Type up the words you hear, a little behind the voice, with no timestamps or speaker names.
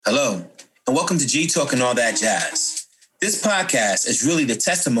Hello, and welcome to G Talk and All That Jazz. This podcast is really the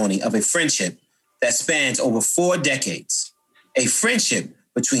testimony of a friendship that spans over 4 decades. A friendship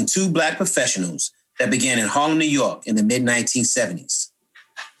between two Black professionals that began in Harlem, New York in the mid-1970s.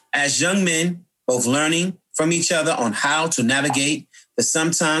 As young men, both learning from each other on how to navigate the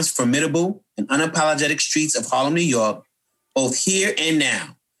sometimes formidable and unapologetic streets of Harlem, New York, both here and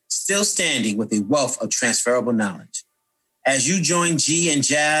now, still standing with a wealth of transferable knowledge. As you join G and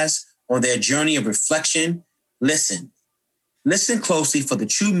Jazz on their journey of reflection, listen. Listen closely for the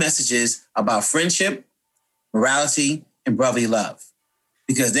true messages about friendship, morality, and brotherly love,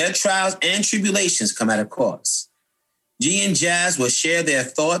 because their trials and tribulations come at a cost. G and Jazz will share their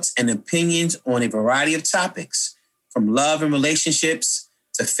thoughts and opinions on a variety of topics, from love and relationships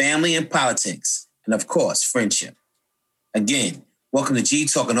to family and politics, and of course, friendship. Again, welcome to G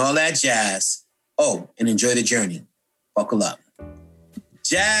Talk and All That Jazz. Oh, and enjoy the journey. Buckle up.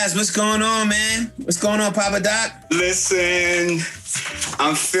 Jazz, what's going on, man? What's going on, Papa Doc? Listen,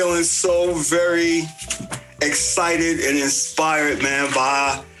 I'm feeling so very excited and inspired, man,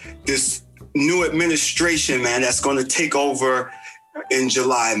 by this new administration, man, that's going to take over in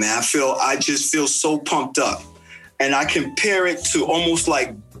July, man. I just feel so pumped up. And I compare it to almost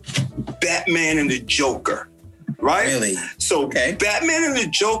like Batman and the Joker, right? Really? So okay. Batman and the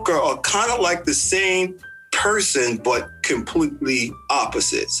Joker are kind of like the same person, but completely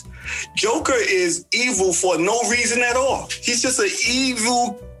opposites. Joker is evil for no reason at all. He's just an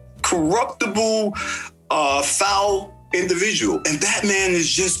evil, corruptible, foul individual. And Batman is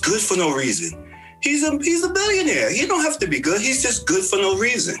just good for no reason. He's a billionaire. He don't have to be good. He's just good for no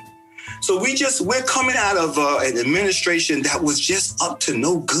reason. So we're coming out of an administration that was just up to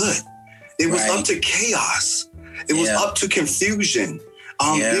no good. It was up to chaos. It was up to confusion.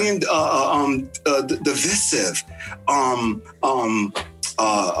 Being divisive,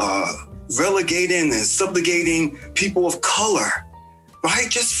 relegating and subjugating people of color, right?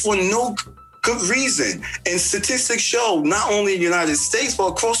 Just for no good reason. And statistics show, not only in the United States, but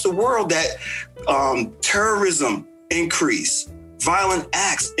across the world, that terrorism increased, violent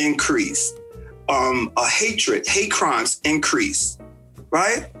acts increased, hate crimes increased,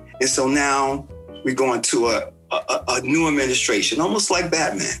 right? And so now we're going to a new administration, almost like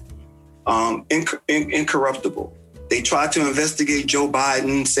Batman, incorruptible. They tried to investigate Joe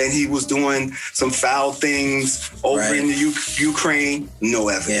Biden, saying he was doing some foul things over in the Ukraine. No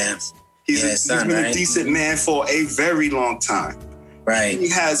evidence. He's been a decent man for a very long time. Right. He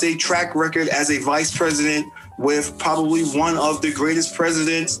has a track record as a vice president with probably one of the greatest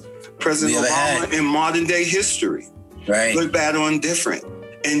presidents, President Obama, in modern day history. Right. Good, bad, or indifferent.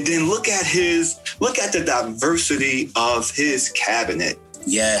 And then look at the diversity of his cabinet.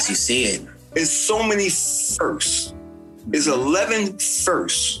 Yes, you see it. It's so many firsts. It's 11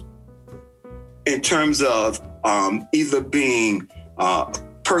 firsts in terms of either being a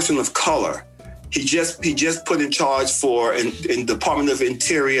person of color. He just put in charge for in Department of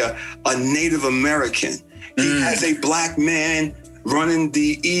Interior a Native American. He has a Black man running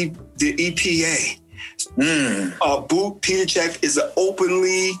the EPA. Boot Buttigieg is an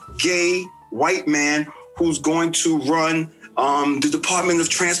openly gay white man who's going to run the Department of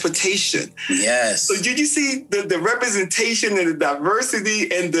Transportation. Yes. So did you see the representation and the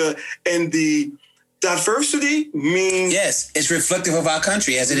diversity and the diversity means... Yes, it's reflective of our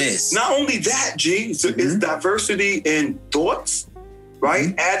country as it is. Not only that, G, so it's diversity in thoughts,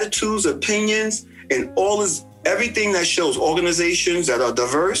 right? Attitudes, opinions, and everything that shows organizations that are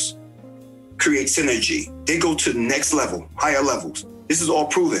diverse create synergy. They go to the next level, higher levels. This is all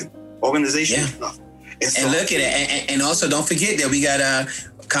proven. Organizational stuff. And look at it. And also don't forget that we got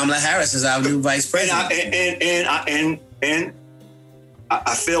Kamala Harris as our new vice president. And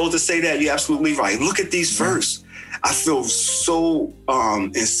I failed to say that. You're absolutely right. Look at these first. I feel so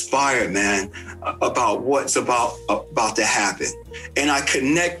inspired, man, about what's about to happen. And I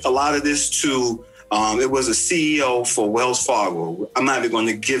connect a lot of this to it was a CEO for Wells Fargo. I'm not even going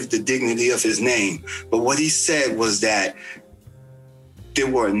to give the dignity of his name, but what he said was that there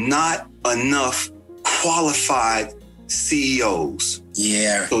were not enough qualified CEOs.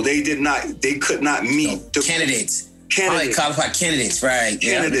 Yeah. So they could not meet the candidates. Qualified candidates, right.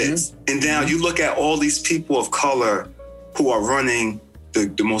 Candidates. Yeah. And now you look at all these people of color who are running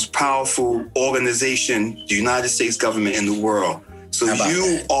the most powerful organization, the United States government in the world. So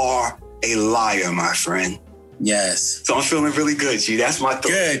you are a liar, my friend. Yes. So I'm feeling really good, G. That's my thought.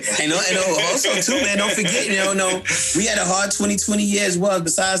 Good. And also, too, man, don't forget, we had a hard 2020 year as well.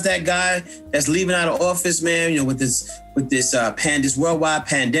 Besides that guy that's leaving out of office, man, with this worldwide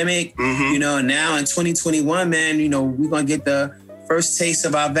pandemic, now in 2021, man, we're going to get the first taste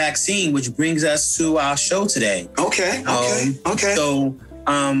of our vaccine, which brings us to our show today. Okay. So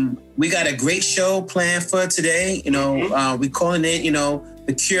we got a great show planned for today. We're calling it,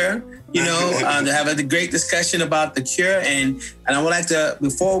 The Cure. To have a great discussion about the cure, and I would like to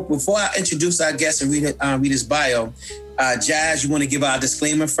before I introduce our guest and read his bio. Jazz, you want to give our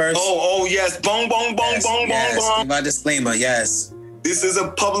disclaimer first? Oh yes, bong. Give our disclaimer. Yes, this is a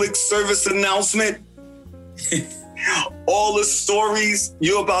public service announcement. All the stories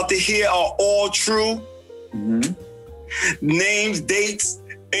you're about to hear are all true. Mm-hmm. Names, dates,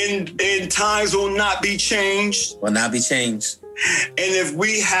 and times will not be changed. And if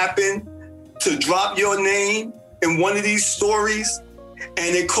we happen to drop your name in one of these stories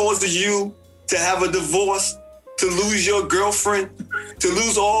and it causes you to have a divorce, to lose your girlfriend, to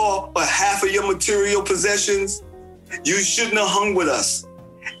lose all or half of your material possessions, you shouldn't have hung with us.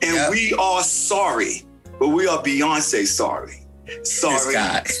 And we are sorry, but we are Beyonce sorry. Sorry,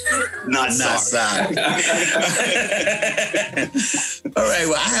 not sorry. All right,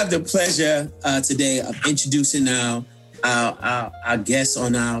 well, I have the pleasure today of introducing our guest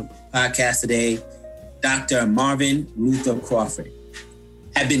on our podcast today, Dr. Marvin Luther Crawford,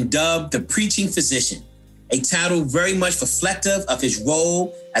 had been dubbed the preaching physician, a title very much reflective of his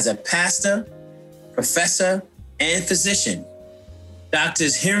role as a pastor, professor, and physician.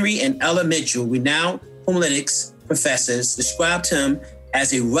 Doctors Henry and Ella Mitchell, renowned homiletics professors, described him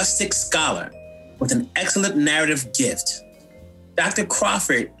as a rustic scholar with an excellent narrative gift. Dr.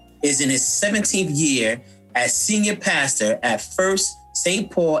 Crawford is in his 17th year as senior pastor at First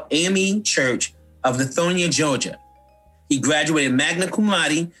St. Paul AME Church of Lithonia, Georgia. He graduated magna cum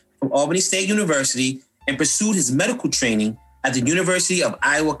laude from Albany State University and pursued his medical training at the University of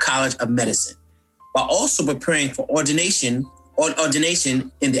Iowa College of Medicine, while also preparing for ordination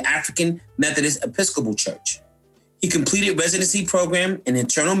in the African Methodist Episcopal Church. He completed residency program in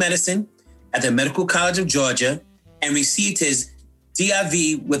internal medicine at the Medical College of Georgia and received his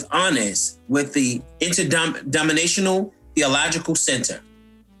DIV with honors with the Interdenominational Theological Center.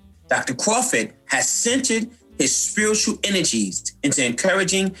 Dr. Crawford has centered his spiritual energies into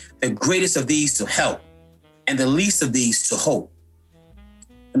encouraging the greatest of these to help and the least of these to hope.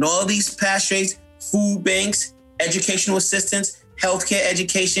 And all these pastorates, food banks, educational assistance, healthcare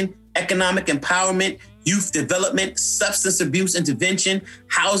education, economic empowerment, youth development, substance abuse intervention,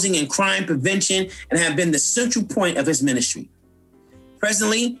 housing and crime prevention, and have been the central point of his ministry.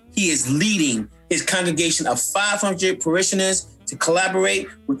 Presently, he is leading his congregation of 500 parishioners to collaborate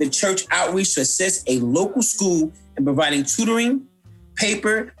with the church outreach to assist a local school in providing tutoring,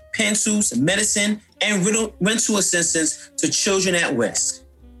 paper, pencils, medicine, and rental assistance to children at risk.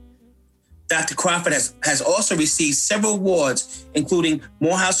 Dr. Crawford has also received several awards, including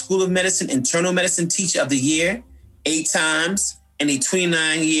Morehouse School of Medicine Internal Medicine Teacher of the Year, 8 times in a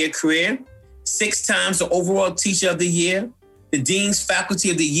 29-year career, 6 times the Overall Teacher of the Year, the Dean's Faculty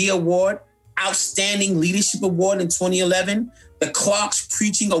of the Year Award, Outstanding Leadership Award in 2011, the Clark's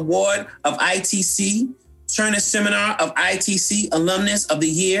Preaching Award of ITC, Turner Seminar of ITC Alumnus of the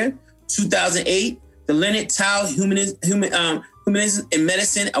Year, 2008, the Leonard Tao Humanism in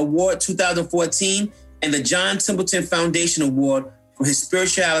Medicine Award 2014, and the John Templeton Foundation Award for his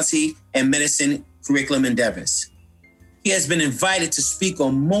spirituality and medicine curriculum endeavors. He has been invited to speak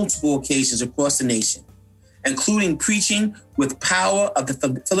on multiple occasions across the nation, including preaching with power of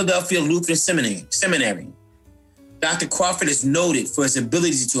the Philadelphia Lutheran Seminary. Dr. Crawford is noted for his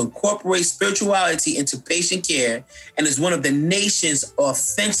ability to incorporate spirituality into patient care and is one of the nation's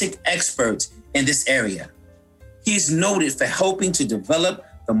authentic experts in this area. He is noted for helping to develop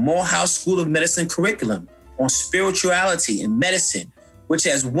the Morehouse School of Medicine curriculum on spirituality and medicine, which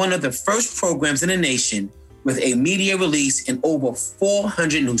has one of the first programs in the nation with a media release in over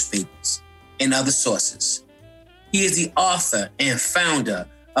 400 newspapers and other sources. He is the author and founder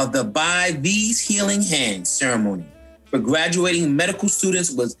of the By These Healing Hands ceremony for graduating medical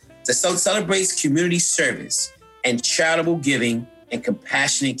students that celebrates community service and charitable giving and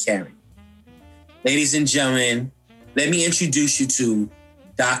compassionate caring. Ladies and gentlemen, let me introduce you to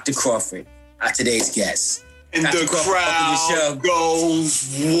Dr. Crawford, our today's guest. And Dr. the crowd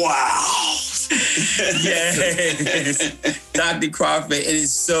goes, wow. Yes. Dr. Crawford, it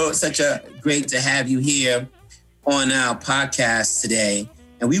is such a great to have you here on our podcast today.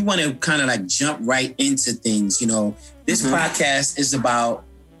 And we want to kind of like jump right into things. This podcast is about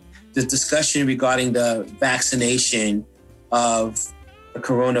the discussion regarding the vaccination of the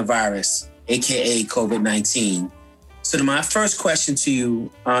coronavirus, AKA COVID-19. So my first question to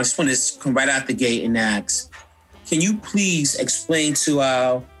you, I just want to come right out the gate and ask, can you please explain to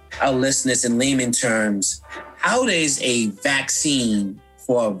our listeners in layman terms how does a vaccine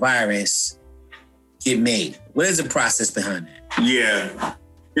for a virus get made? What is the process behind that? Yeah.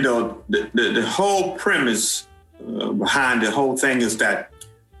 The whole premise behind the whole thing is that,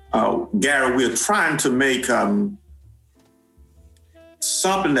 Gary, we're trying to make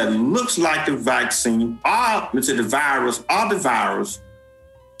something that looks like the vaccine, the virus,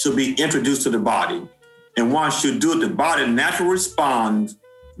 to be introduced to the body. And once you do it, the body naturally responds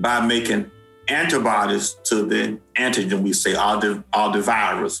by making antibodies to the antigen, we say, or the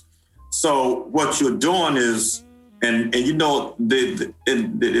virus. So what you're doing is, and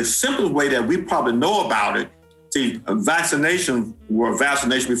the simplest way that we probably know about it, see, vaccinations were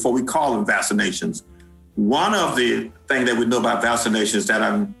vaccinations before we call them vaccinations. One of the things that we know about vaccinations is that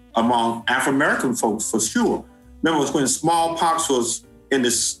among Afro-American folks, for sure. Remember when smallpox was in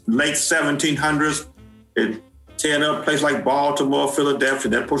the late 1700s, it teared up places like Baltimore,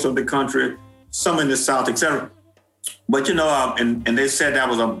 Philadelphia, that portion of the country, some in the South, etc. But, and they said that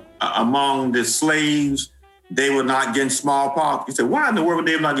was among the slaves, they were not getting smallpox. You said, why in the world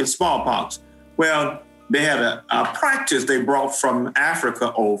would they not get smallpox? Well, they had a practice they brought from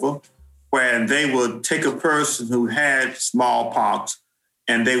Africa over, where they would take a person who had smallpox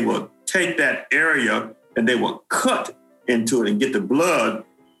and they would take that area and they would cut into it and get the blood,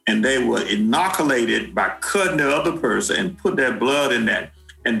 and they would inoculate it by cutting the other person and put that blood in that.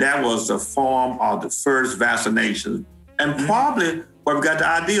 And that was the form of the first vaccination, and probably where we got the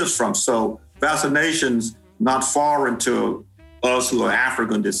ideas from. So vaccinations not foreign to us who are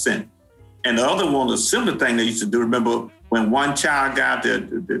African descent. And the other one, the similar thing they used to do, remember when one child got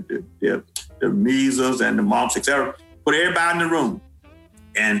the measles and the mumps, etc., put everybody in the room,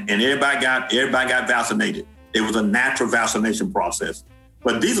 and everybody got vaccinated. It was a natural vaccination process.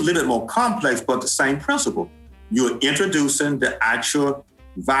 But these are a little bit more complex, but the same principle. You're introducing the actual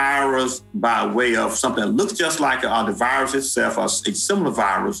virus by way of something that looks just like the virus itself, or a similar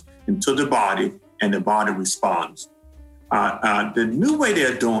virus, into the body, and the body responds. The new way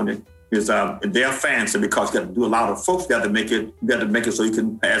they're doing it is they're fancy because you got to do a lot of folks got to make it so you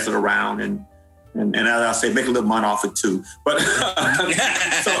can pass it around and as I say, make a little money off it too. But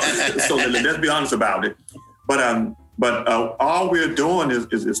so let's be honest about it. But all we're doing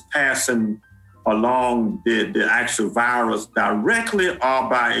is passing along the actual virus directly or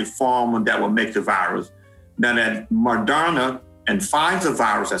by a form that will make the virus. Now that Moderna and Pfizer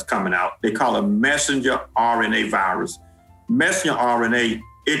virus that's coming out, they call it messenger RNA virus. Messenger RNA,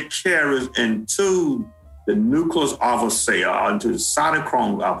 it carries into the nucleus of a cell, into the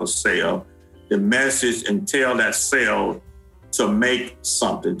cytochrome of a cell, the message and tell that cell to make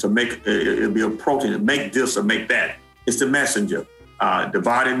something, it'll be a protein, to make this or make that. It's the messenger. The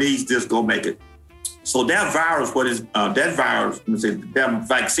body needs this, go make it. So that virus, that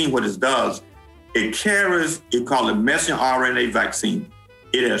vaccine, what it does, it carries, you call it messenger RNA vaccine.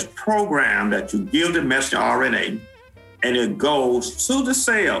 It is programmed that you give the messenger RNA and it goes to the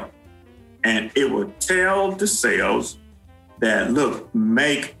cell and it will tell the cells that, look,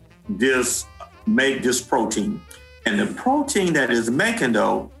 make this protein. And the protein that is making,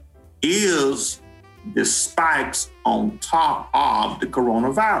 though, is the spikes on top of the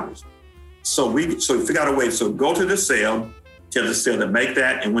coronavirus. So we figure out a way. So go to the cell, tell the cell to make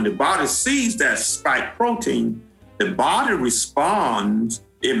that. And when the body sees that spike protein, the body responds.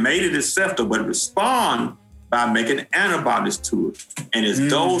 It made it itself, but it responds by making antibodies to it. And it's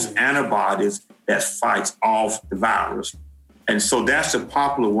those antibodies that fights off the virus. And so that's the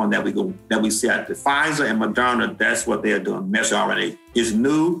popular one that we see at the Pfizer and Moderna. That's what they're doing. Messenger RNA is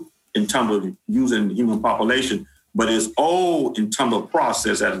new in terms of using the human population, but it's old in terms of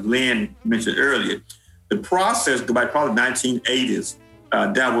process, as Lynn mentioned earlier. The process, by probably 1980s,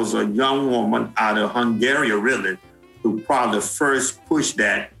 that was a young woman out of Hungary, really, who probably first pushed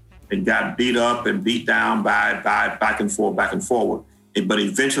that and got beat up and beat down by back and forward. But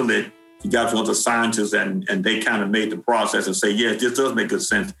eventually, he got to other scientists and they kind of made the process and say, yes, this does make good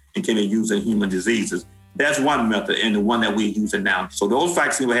sense and can be used in human diseases. That's one method and the one that we're using now. So those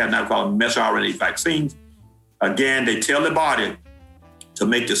vaccines we have now called messenger RNA vaccines. Again, they tell the body to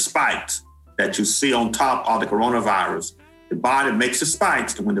make the spikes that you see on top of the coronavirus. The body makes the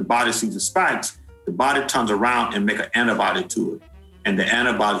spikes, and when the body sees the spikes, the body turns around and make an antibody to it. And the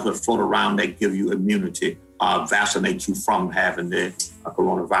antibodies will float around that give you immunity, vaccinate you from having the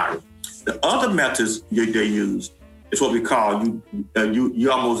coronavirus. The other methods they use is what we call, you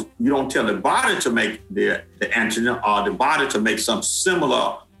don't tell the body to make the antigen or the body to make something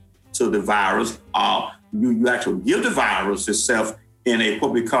similar to the virus. You actually give the virus itself in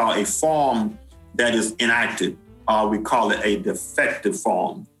what we call a form that is inactive. We call it a defective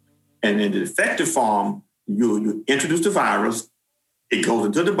form. And in the defective form, you introduce the virus, it goes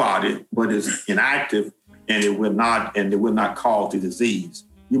into the body, but it's inactive, and it will not cause the disease.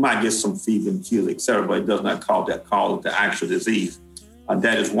 You might get some fever and chills, et cetera, but it does not cause the actual disease.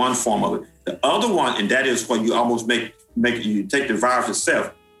 That is one form of it. The other one, and that is when you almost you take the virus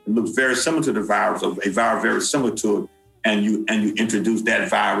itself. It looks very similar to the virus, or a virus very similar to it, and you introduce that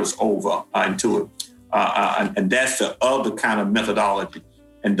virus over into it, and that's the other kind of methodology.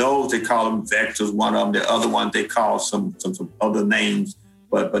 And those, they call them vectors. One of them, the other one they call some other names,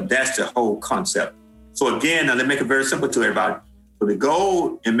 but that's the whole concept. So again, now they make it very simple to everybody. So the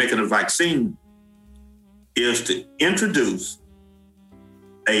goal in making a vaccine is to introduce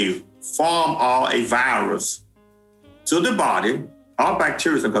a form or a virus to the body. All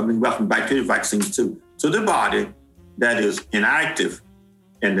bacteria are coming from bacteria vaccines too, to the body that is inactive,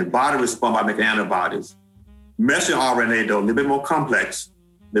 and the body responds by making antibodies. Messenger RNA, though, a little bit more complex,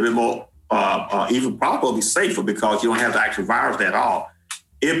 a little bit more, even probably safer because you don't have the actual virus at all.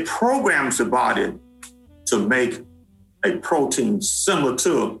 It programs the body to make a protein similar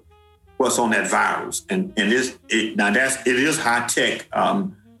to what's on that virus. And it is high tech,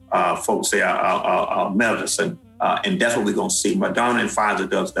 folks say, medicine. And that's what we're going to see. Moderna and Pfizer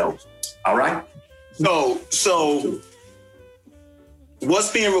does those. All right? So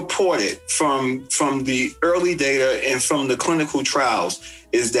what's being reported from the early data and from the clinical trials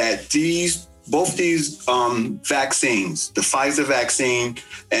is that both these vaccines, the Pfizer vaccine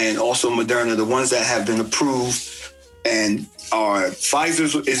and also Moderna, the ones that have been approved, and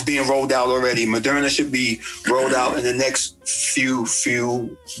Pfizer's is being rolled out already. Moderna should be rolled out in the next few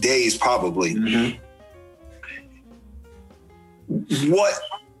days, probably. Mm-hmm. What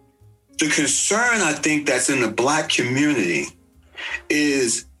the concern, I think, that's in the Black community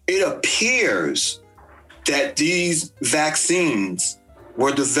is it appears that these vaccines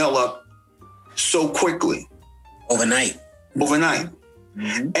were developed so quickly. Overnight.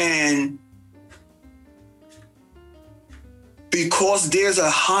 Mm-hmm. And because there's a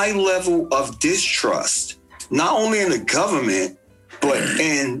high level of distrust, not only in the government, but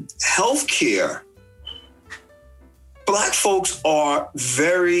in healthcare, Black folks are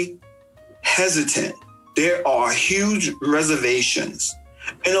very hesitant. There are huge reservations.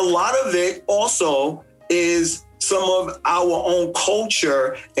 And a lot of it also is some of our own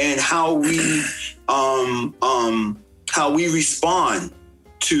culture and how we respond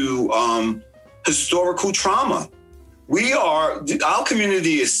to historical trauma. Our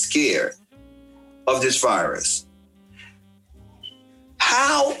community is scared of this virus.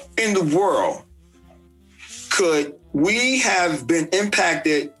 How in the world could we have been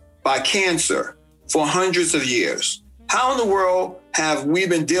impacted by cancer for hundreds of years? How in the world have we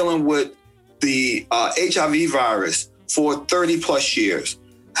been dealing with the HIV virus for 30 plus years?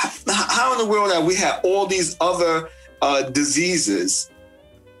 How in the world have we had all these other diseases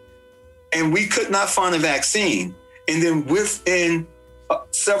and we could not find a vaccine? And then within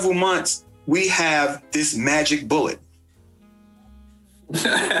several months, we have this magic bullet.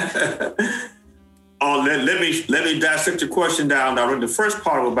 Let me dissect your question down. Now, the first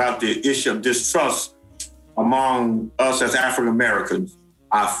part about the issue of distrust among us as African Americans,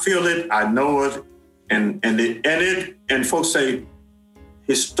 I feel it, I know it, and folks say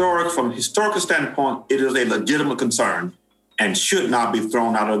from a historical standpoint, it is a legitimate concern and should not be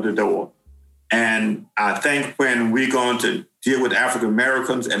thrown out of the door. And I think when we're going to deal with African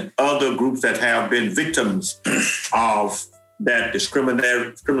Americans and other groups that have been victims of that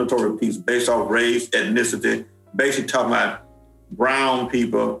discriminatory piece based off race, ethnicity, basically talking about brown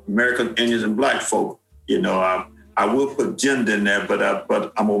people, American Indians, and Black folk. I will put gender in there, but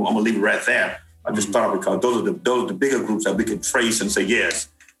I'm gonna leave it right there. I just thought because those are the bigger groups that we can trace and say yes,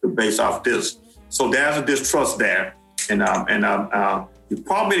 based off this. So there's a distrust there, and you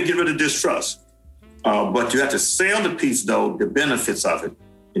probably need to get rid of distrust, but you have to sell the piece though, the benefits of it,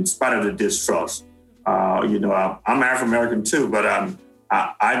 in spite of the distrust. I'm African American too, but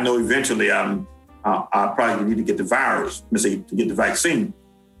I know eventually I probably need to get the virus, to get the vaccine.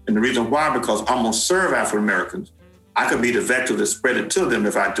 And the reason why, because I'm going to serve African Americans. I could be the vector to spread it to them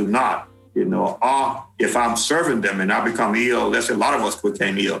if I do not, or if I'm serving them and I become ill, let's say a lot of us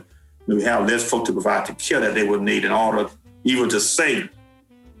became ill, we have less folk to provide the care that they would need in order even to say,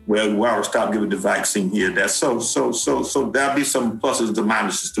 well, we'll stop giving the vaccine here. That's so there'll be some pluses and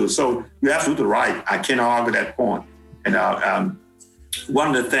minuses to it. So you're absolutely right. I cannot argue that point. And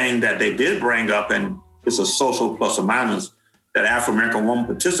one of the things that they did bring up, and it's a social plus or minus, that African-American woman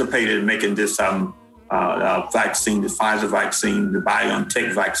participated in making this vaccine, the Pfizer vaccine, the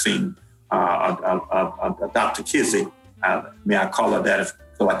BioNTech vaccine, Dr. Kizzy. May I call her that?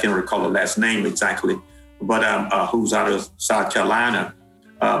 I can't recall her last name exactly. who's out of South Carolina,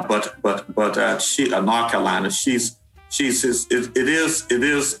 she North Carolina. It is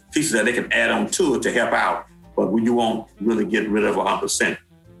pieces that they can add on to it to help out, but you won't really get rid of 100%.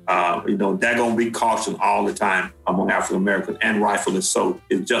 They're going to be cautioned all the time among African Americans, and rightfully so.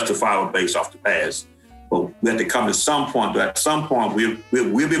 It's justifiable based off the past. But we have to come to some point. But at some point,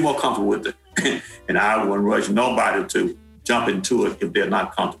 we'll be more comfortable with it. And I wouldn't rush nobody to jump into it if they're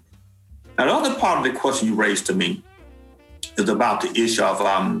not comfortable. Now, the other part of the question you raised to me is about the issue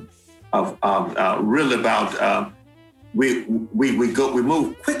we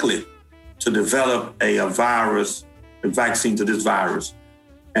move quickly to develop a vaccine to this virus.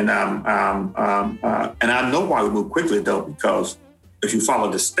 And I know why we move quickly, though, because if you follow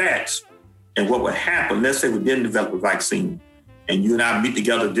the stats and what would happen, let's say we didn't develop a vaccine and you and I meet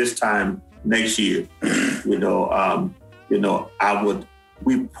together this time next year,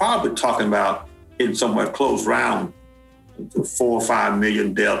 we probably talking about in somewhere close round to 4 or 5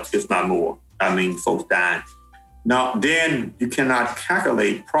 million deaths, if not more. I mean, folks dying. Now, then you cannot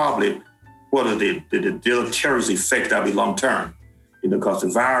calculate probably what are the deleterious effects that will be long term. Because the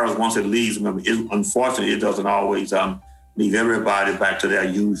virus, once it leaves, remember, unfortunately, it doesn't always leave everybody back to their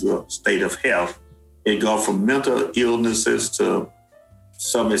usual state of health. It goes from mental illnesses to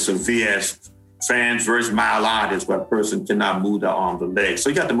some as severe as transverse myelitis, where a person cannot move their arms or legs. So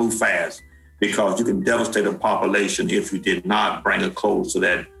you got to move fast because you can devastate a population if you did not bring it close to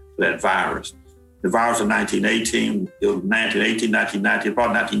that virus. The virus in 1918, it was 1918, 1919,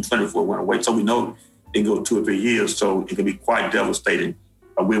 probably 1924 went away. So we know it can go 2 or 3 years, so it can be quite devastating.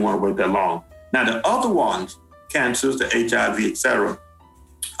 We don't want to wait that long. Now, the other ones, cancers, the HIV, et cetera,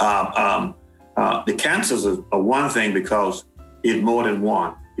 the cancers are one thing because it's more than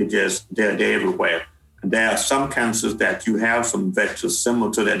one. They're everywhere. And there are some cancers that you have some vectors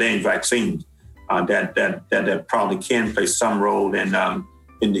similar to that. They ain't vaccines that probably can play some role in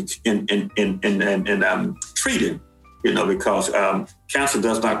treating. Because cancer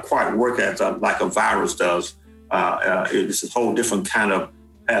does not quite work as like a virus does. It's a whole different kind of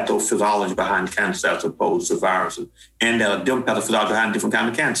pathophysiology behind cancer as opposed to viruses. And there are different pathophysiology behind different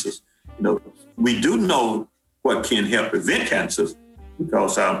kinds of cancers. We do know what can help prevent cancers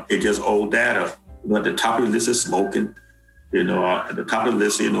because it's just old data. At the top of the list is smoking. At the top of the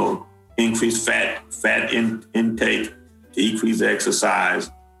list, increased fat intake, decreased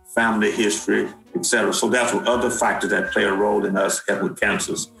exercise, family history, etc. So that's what other factors that play a role in us help with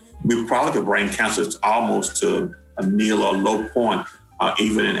cancers. We probably could bring cancers almost to a nil or low point,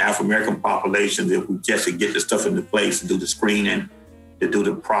 even in African-American populations, if we just could get the stuff into place to do the screening, to do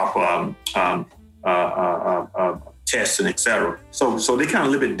the proper testing, etc. So they kind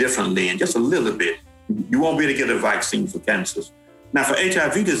of live it differently, and just a little bit. You won't be able to get a vaccine for cancers. Now, for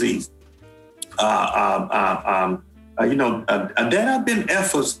HIV disease, there have been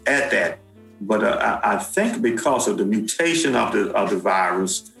efforts at that. But I think because of the mutation of the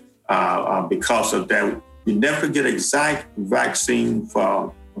virus, because of that, you never get exact vaccine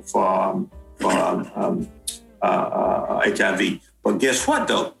for HIV. But guess what,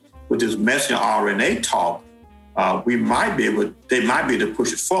 though? With this messenger RNA talk, they might be able to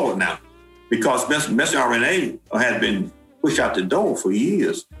push it forward now, because messenger RNA has been pushed out the door for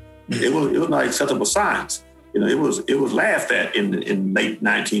years. It was not acceptable science. It was laughed at in late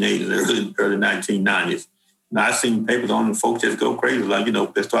 1980s, early 1990s. Now, I've seen papers on it, folks just go crazy, like,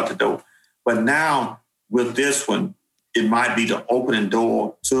 let's start the door. But now, with this one, it might be the opening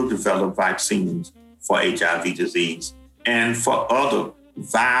door to develop vaccines for HIV disease and for other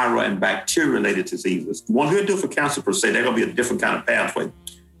viral and bacteria-related diseases. The ones we'll do for cancer per se, they're going to be a different kind of pathway.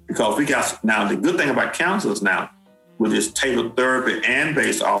 Because now, the good thing about cancers now, with this tailored therapy and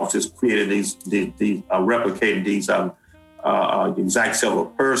based off this creating these replicating these exact cell of a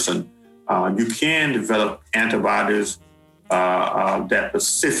person, you can develop antibodies that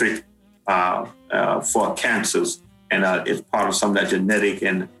specific for cancers, and it's part of some of that genetic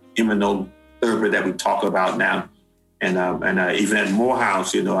and immunotherapy that we talk about now. And even at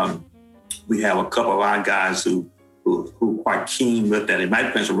Morehouse, we have a couple of our guys who quite keen with that. It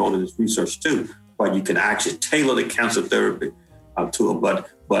might play some role in this research too. But you can actually tailor the cancer therapy to it. But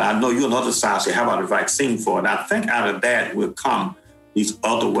I know you on the other side say, how about a vaccine for it? And I think out of that will come these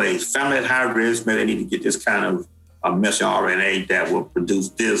other ways. Family at high risk, maybe they need to get this kind of messenger RNA that will produce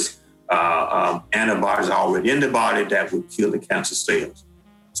this antibodies already in the body that will kill the cancer cells.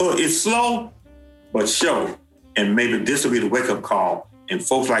 So it's slow, but sure. And maybe this will be the wake-up call. And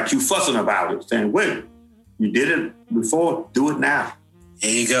folks like you fussing about it, saying, wait, you did it before, do it now.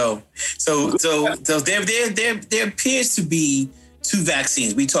 There you go. So there appears to be two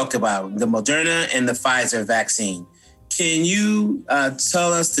vaccines. We talked about the Moderna and the Pfizer vaccine. Can you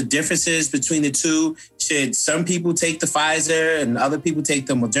tell us the differences between the two? Should some people take the Pfizer and other people take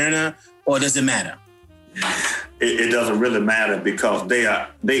the Moderna, or does it matter? It doesn't really matter because they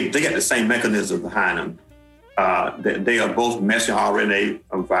got the same mechanism behind them. They are both messenger RNA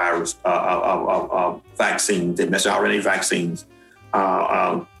virus vaccines. They're messenger RNA vaccines.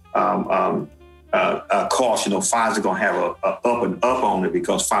 Of course, Pfizer gonna have a up and up on it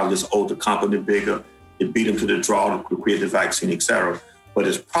because Pfizer just owed the company bigger. It beat them to the draw to create the vaccine, et cetera. But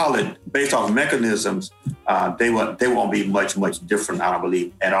it's probably based off mechanisms. They won't be much different, I don't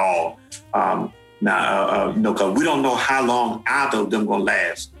believe, at all. Because we don't know how long either of them gonna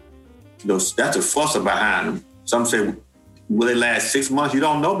last. That's the fuss behind them. Some say, will it last 6 months? You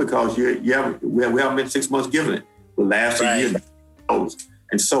don't know because we haven't been 6 months given it. Will last a year.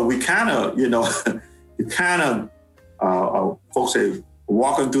 And so we kind of, folks say,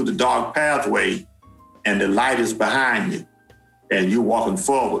 walking through the dark pathway and the light is behind you and you're walking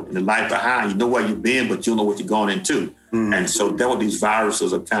forward and the light behind you know where you've been, but you don't know what you're going into. Mm. And so that's what these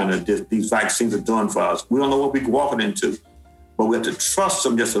viruses are these vaccines are doing for us. We don't know what we're walking into, but we have to trust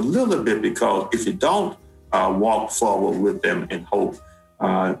them just a little bit because if you don't walk forward with them and hope,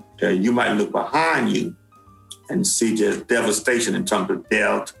 you might look behind you and see just devastation in terms of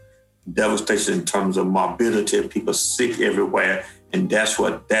death, devastation in terms of morbidity, people sick everywhere. And that's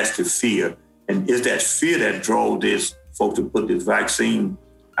the fear. And it's that fear that drove these folks to put this vaccine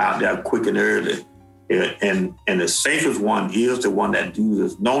out there quick and early. And the safest one is the one that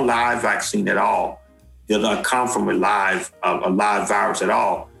uses no live vaccine at all. It doesn't come from a live virus at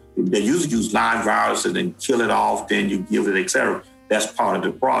all. They usually use live viruses and kill it off, then you give it, et cetera. That's part of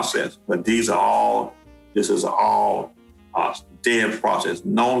the process. But this is all dead process.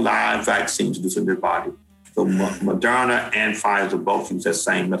 No live vaccines used in the body. So Moderna and Pfizer both use that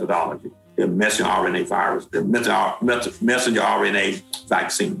same methodology. They're messenger RNA virus. They're messenger RNA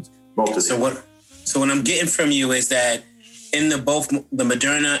vaccines. Both of them. So what I'm getting from you is that in both the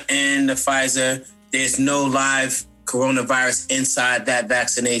Moderna and the Pfizer, there's no live coronavirus inside that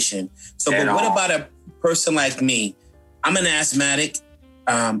vaccination. So, but what about a person like me? I'm an asthmatic.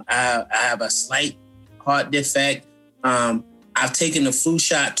 I have a slight heart defect. I've taken the flu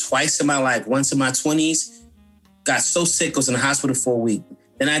shot twice in my life. Once in my 20s, got so sick, was in the hospital for a week.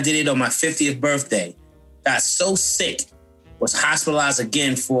 Then I did it on my 50th birthday. Got so sick, was hospitalized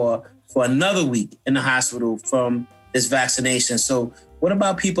again for another week in the hospital from this vaccination. So what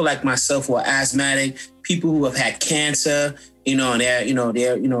about people like myself who are asthmatic, people who have had cancer, and their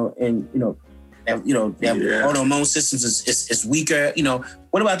autoimmune systems is weaker.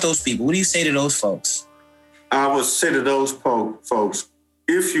 What about those people? What do you say to those folks? I would say to those folks,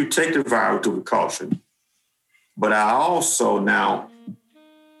 if you take the virus to precaution, but I also now,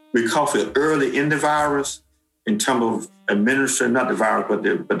 because we're early in the virus, in terms of administering, not the virus, but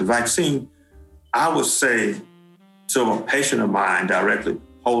the vaccine, I would say to a patient of mine directly,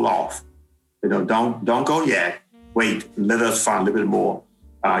 hold off. Don't go yet. Wait, let us find a little bit more.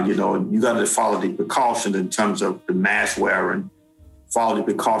 You got to follow the precautions in terms of the mask wearing, follow the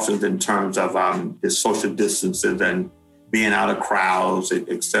precautions in terms of the social distances and being out of crowds,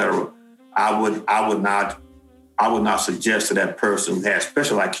 et cetera. I would not suggest to that person who has,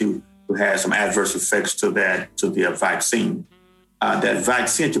 especially like you, who has some adverse effects to their vaccine. That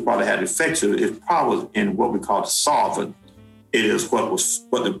vaccine you probably had effects to is probably in what we call the solvent. It is what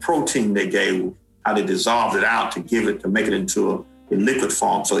the protein they gave, how they dissolved it out to make it into a liquid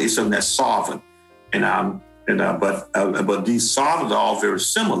form. So it's in that solvent. But these solvents are all very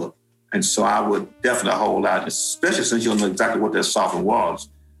similar. And so I would definitely hold out, especially since you don't know exactly what that solvent was.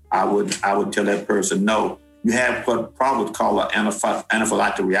 I would tell that person, no, you have what probably called an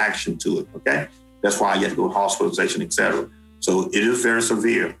anaphylactic reaction to it, okay? That's why you have to go to hospitalization, et cetera. So it is very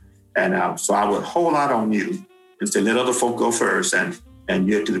severe. And so I would hold out on you and say, let other folk go first and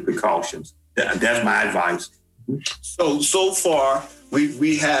you have to do the precautions. That's my advice. So far,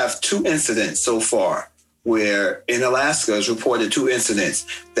 we have 2 incidents so far where in Alaska it's reported 2 incidents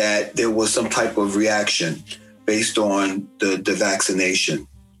that there was some type of reaction based on the vaccination.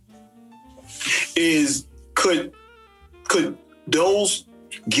 Could those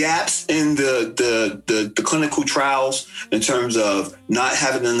gaps in the clinical trials in terms of not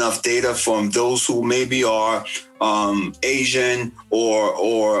having enough data from those who maybe are Asian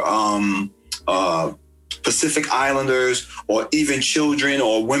or Pacific Islanders or even children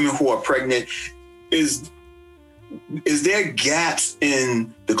or women who are pregnant, is there gaps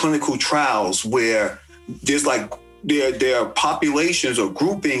in the clinical trials where there's there are populations or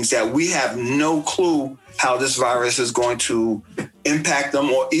groupings that we have no clue how this virus is going to impact them,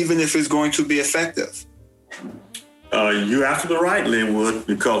 or even if it's going to be effective? You're absolutely right, Linwood,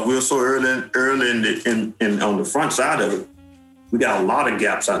 because we're so early in on the front side of it. We got a lot of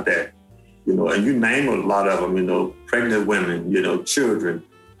gaps out there, and you name a lot of them, pregnant women, children,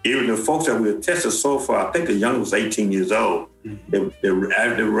 even the folks that we've tested so far. I think the youngest was 18 years old. Mm-hmm. They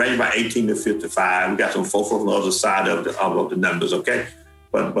range by 18 to 55. We got some folks on the other side of the numbers, okay?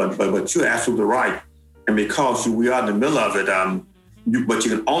 But you're absolutely right. And because we are in the middle of it, but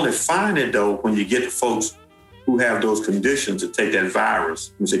you can only find it, though, when you get the folks who have those conditions to take that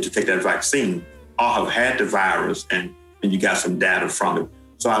virus, to take that vaccine, or have had the virus, and you got some data from it.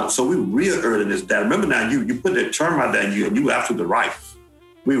 So we real early in this data. Remember now, you put that term out there, and you were absolutely right.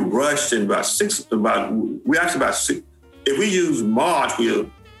 We rushed in about six. If we use March, we're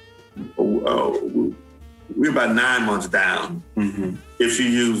about 9 months down. Mm-hmm. If you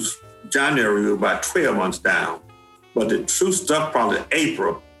use January, we're about 12 months down. But the true stuff probably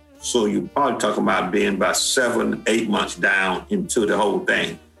April. So you're probably talking about being about 7-8 months down into the whole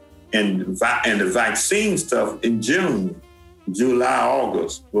thing. And the vaccine stuff in June, July,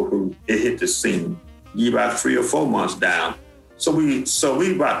 August, it hit the scene. You're about 3 or 4 months down. So we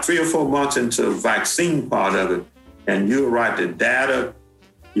about 3 or 4 months into the vaccine part of it. And you're right, the data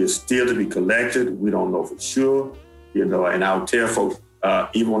is still to be collected. We don't know for sure, and I'll tell folks,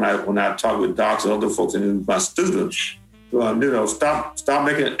 even when I talk with doctors and other folks and my students, stop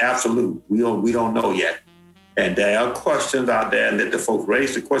making it absolute. We don't know yet. And there are questions out there, and let the folks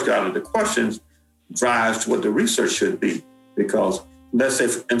raise the question out of the questions drives to what the research should be. Because let's say,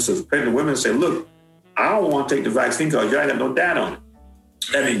 for instance, pregnant women say, look, I don't want to take the vaccine because you ain't got no data on it.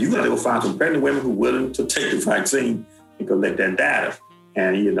 That means you got to go find some pregnant women who are willing to take the vaccine and collect that data.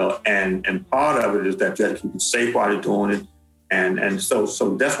 And, and part of it is that you have to keep it safe while you're doing it. And so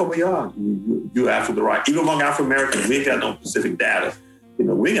that's what we are. You're absolutely right. Even among African Americans, we ain't got no specific data.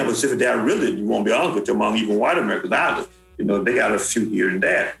 We ain't got specific data really, you won't be honest with you, among even white Americans either. They got a few here and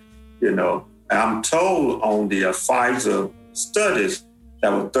there. I'm told on the Pfizer studies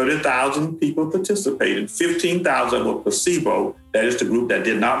that were 30,000 people participating, 15,000 were placebo. That is the group that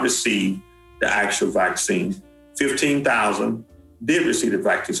did not receive the actual vaccine. 15,000 did receive the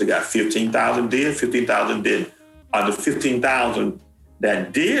vaccine. So you got 15,000 did, 15,000 didn't. Of the 15,000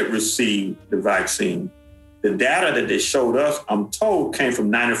 that did receive the vaccine, the data that they showed us, I'm told, came from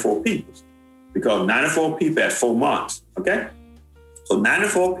 94 people, because 94 people at 4 months, okay? So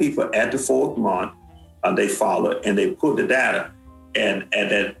 94 people at the 4th month, they followed and they put the data, and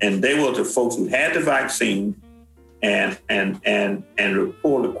they were the folks who had the vaccine, and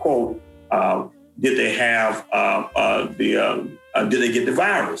reported, quote, did they have did they get the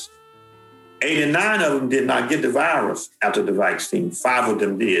virus? 89 of them did not get the virus after the vaccine. 5 of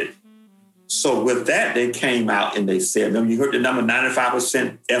them did. So with that, they came out and they said, remember, you heard the number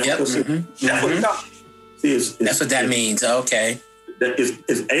 95% efficacy? Yep. Mm-hmm. That's what that's what that means. Okay.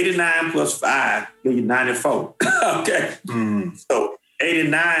 It's 89 plus 5, give you 94. Okay. Mm. So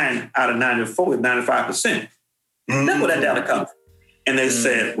 89 out of 94 is 95%. Mm. That's where that data comes from. And they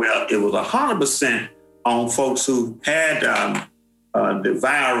said, well, it was 100% on folks who had the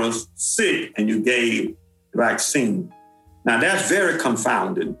virus sick and you gave the vaccine. Now, that's very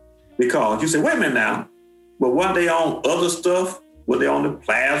confounding, because you say, wait a minute now, but were they on other stuff? Were they on the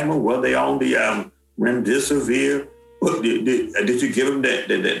plasma? Were they on the remdesivir? Did you give them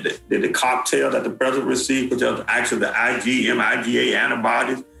the cocktail that the president received, which was actually the IgM, IgA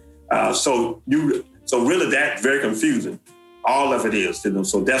antibodies? So really that's very confusing. All of it is,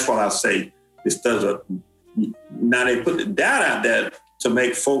 so that's what I say. Now they put the data out there to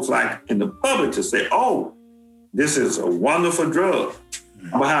make folks like in the public to say, oh, this is a wonderful drug.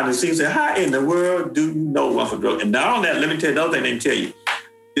 Behind the scenes, say, how in the world do you know wonderful drug? And not only that, let me tell you another thing they didn't tell you.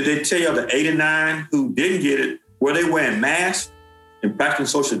 Did they tell you the 89 who didn't get it, were they wearing masks and practicing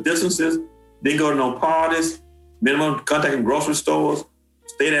social distances, didn't go to no parties, minimum contact in grocery stores,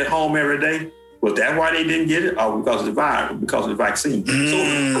 stayed at home every day? Was that why they didn't get it? Or because of the virus, because of the vaccine?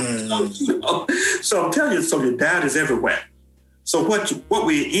 So I'm telling you, so your data is everywhere. So what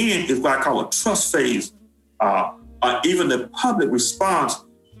we're in is what I call a trust phase. Even the public response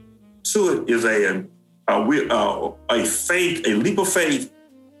to it is a faith, a leap of faith,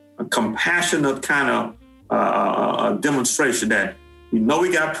 a compassionate kind of demonstration that we know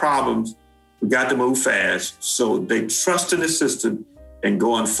we got problems, we got to move fast. So they trust in the system and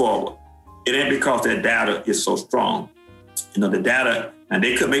going forward. It ain't because their data is so strong. The data, and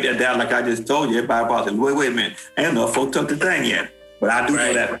they could make that data like I just told you. Everybody said, wait a minute, ain't no folks took the thing yet. But I do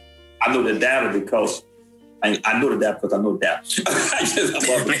know that. I know the data because I know the data because I know data.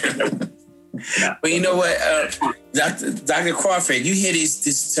 But you know what, Dr. Crawford, you hear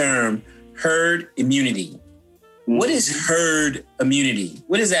this term, herd immunity. What is herd immunity?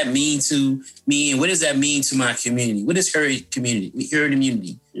 What does that mean to me? And what does that mean to my community? What is herd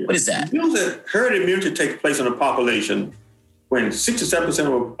immunity? Yeah. What is that? You know that herd immunity takes place in a population when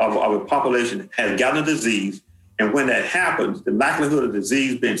 67% of the population has gotten a disease. And when that happens, the likelihood of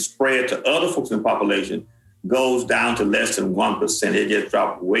disease being spread to other folks in the population goes down to less than 1%. It just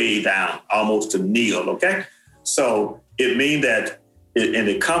dropped way down, almost to nil, okay? So it means that and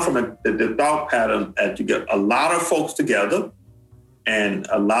they come from the thought pattern that you get a lot of folks together, and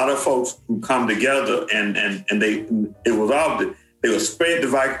a lot of folks who come together, and they will spread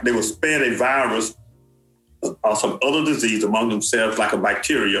a virus or some other disease among themselves, like a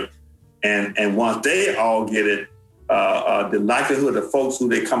bacteria, and once they all get it, the likelihood of folks who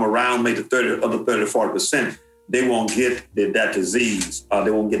they come around, maybe 30 to 40%, they won't get that disease,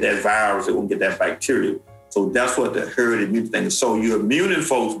 they won't get that virus, they won't get that bacteria. So that's what the herd immunity thing is. So you're immuning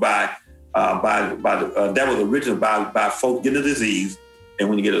folks by that was originally by folks getting the disease. And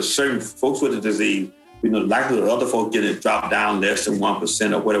when you get a certain folks with the disease, the likelihood of other folks getting it drop down less than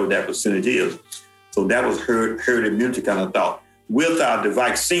 1% or whatever that percentage is. So that was herd immunity kind of thought. With the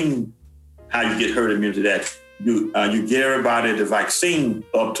vaccine, how you get herd immunity, that you get everybody the vaccine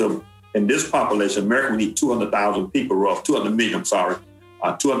up to, in this population, America, we need 200,000 people, 200 million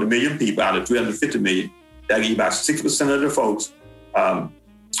people out of 350 million. That give you about 6% of the folks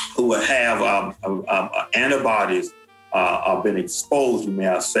who will have antibodies have been exposed, you may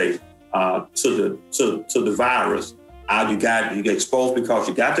I say, to the virus. You get exposed because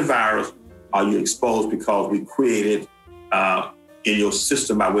you got the virus, or you exposed because we created in your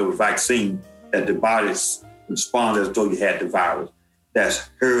system by way of a vaccine that the bodies respond as though you had the virus. That's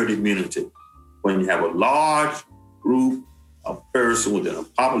herd immunity. When you have a large group of person within a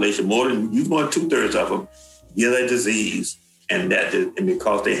population, more than 2/3 of them get a disease, and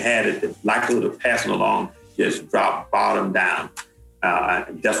because they had it, the likelihood of passing along just drop bottom down.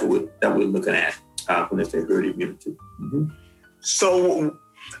 And that's what we're looking at when they say herd immunity. Mm-hmm. So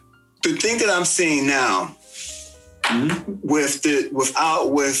the thing that I'm seeing now with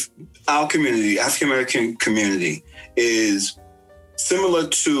our community, African American community, is similar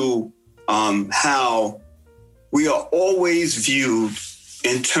to how we are always viewed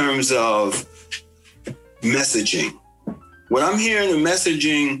in terms of messaging. What I'm hearing the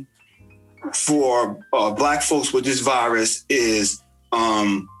messaging for Black folks with this virus is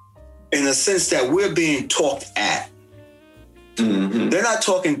in a sense that we're being talked at. Mm-hmm. They're not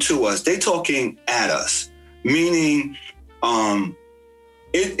talking to us, they're talking at us, meaning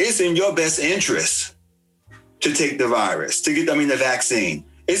it's in your best interest to take the virus, the vaccine.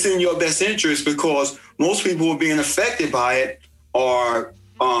 It's in your best interest because most people who are being affected by it are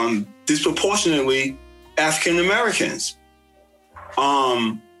disproportionately African Americans.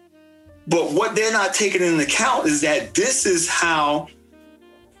 But what they're not taking into account is that this is how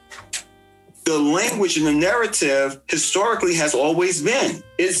the language and the narrative historically has always been.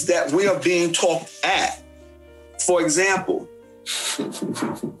 It's that we are being talked at. For example,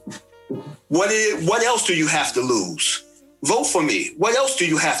 what else do you have to lose? Vote for me. What else do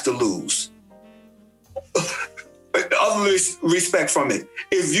you have to lose? Other respect from it.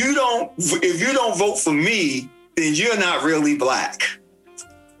 If you don't vote for me, then you're not really Black.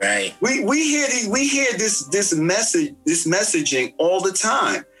 Right. We hear this messaging all the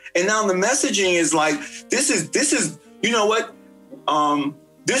time. And now the messaging is like, this is you know what?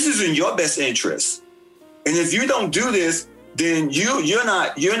 This is in your best interest. And if you don't do this, then you're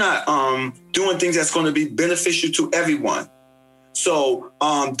not doing things that's going to be beneficial to everyone. So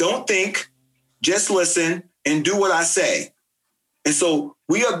don't think, just listen and do what I say. And so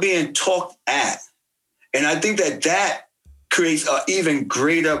we are being talked at. And I think that creates an even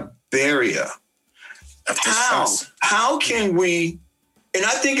greater barrier. How can we? And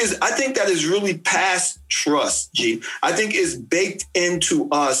I think that is really past trust, G. I think it's baked into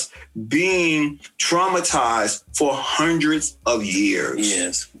us being traumatized for hundreds of years.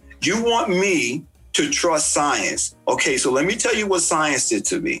 Yes. You want me to trust science. Okay, so let me tell you what science did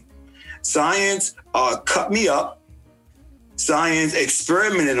to me. Science cut me up. Science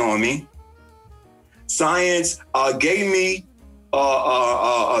experimented on me. Science gave me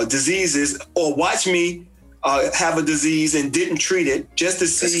diseases, or watched me have a disease and didn't treat it, just to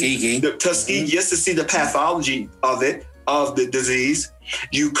see just to see the pathology of the disease.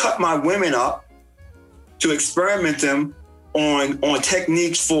 You cut my women up to experiment them on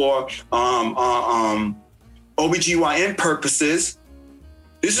techniques for OBGYN purposes.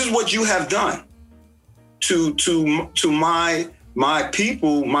 This is what you have done to my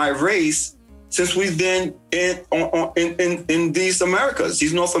people, my race, since we've been in these Americas,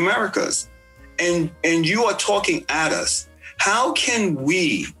 these North Americas. And you are talking at us. How can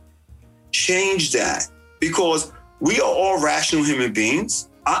we change that? Because we are all rational human beings.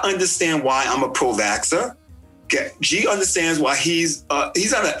 I understand why I'm a pro-vaxxer. G understands why he's not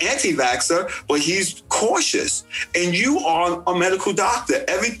an anti-vaxxer, but he's cautious. And you are a medical doctor.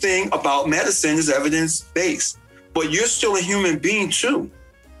 Everything about medicine is evidence-based, but you're still a human being too.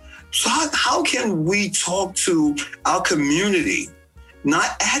 So how can we talk to our community,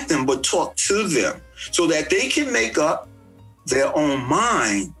 not at them, but talk to them so that they can make up their own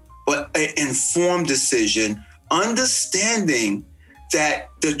mind, but an informed decision, understanding that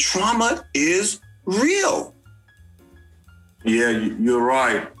the trauma is real? Yeah, you're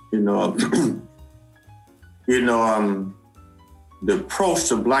right. The approach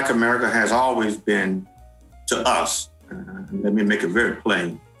to Black America has always been to us. Let me make it very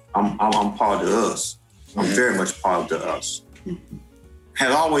plain. I'm part of us. I'm very much part of the us.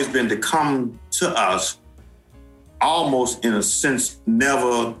 Has always been to come to us, almost in a sense,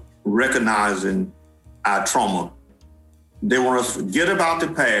 never recognizing our trauma. They want us to forget about the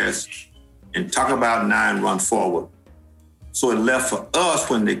past and talk about now and run forward. So it left for us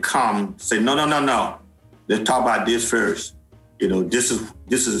when they come, say, no. Let's talk about this first. This is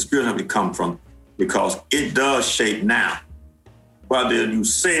the experience that we come from, because it does shape now. Whether you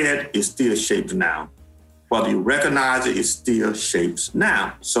say it still shapes now. Whether you recognize it still shapes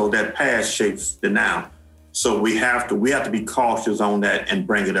now. So that past shapes the now. So we have to be cautious on that and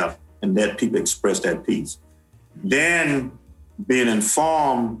bring it up and let people express that piece. Then, being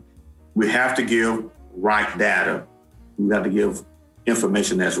informed, we have to give right data. We have to give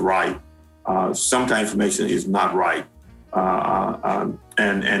information that's right. Sometimes information is not right, and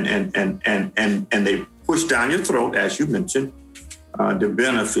they push down your throat, as you mentioned, the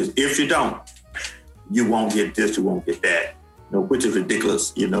benefits. If you don't, you won't get this, you won't get that. Which is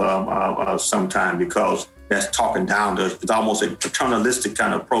ridiculous. Sometimes, because that's talking down to us. It's almost a paternalistic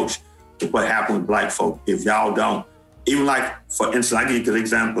kind of approach to what happened with Black folk. If y'all don't, even like, for instance, I give you a good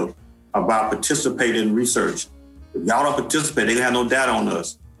example about participating in research. If y'all don't participate, they don't have no data on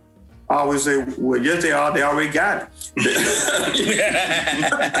us. I always say, well, yes, they are. They already got it. Because they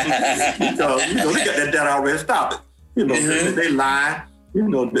got that data already. Stop it. They lie.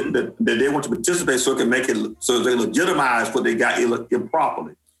 That they want to participate so it can make it, so they legitimize what they got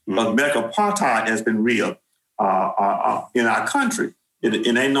improperly. But medical apartheid has been real in our country. It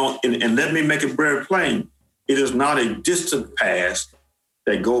ain't no. And let me make it very plain. It is not a distant past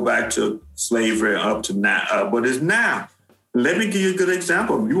that go back to slavery up to now, but it's now. Let me give you a good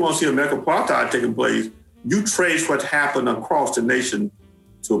example. If you want to see American apartheid taking place, you trace what happened across the nation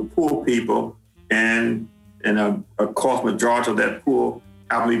to poor people, and of course, majority of that poor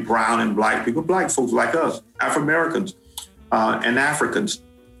happen to be brown and Black people, Black folks like us, Afro-Americans and Africans.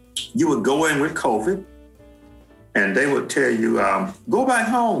 You would go in with COVID, and they would tell you, go back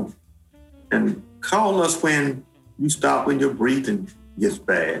home and call us when you stop, when your breathing gets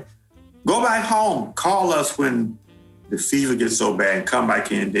bad. Go back home, call us when the fever gets so bad, and come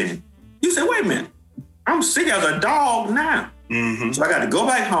back in then. You say, wait a minute, I'm sick as a dog now. So I got to go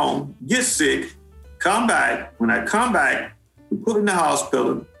back home, get sick, come back. When I come back, we put me in the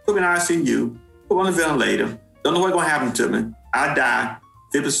hospital, put me in ICU, put me on the ventilator. Don't know what's going to happen to me. I die,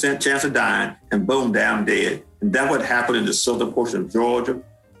 50% chance of dying, and boom, down dead. And that's what happened in the southern portion of Georgia,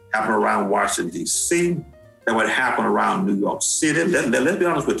 happened around Washington, D.C., that would happen around New York City. Let's be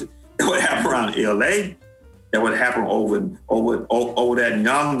honest with you. That would happen around L.A., that would happen over that in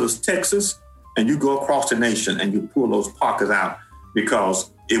Yonkers, Texas, and you go across the nation and you pull those pockets out because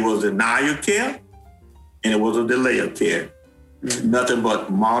it was denial of care and it was a delay of care. Nothing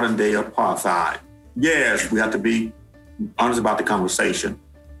but modern day apartheid. Yes, we have to be honest about the conversation,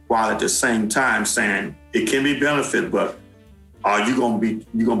 while at the same time saying it can be benefit, but are you gonna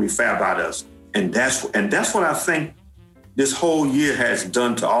be fair about us? And that's what I think this whole year has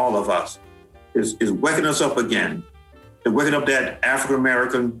done to all of us. Is waking us up again. And waking up that African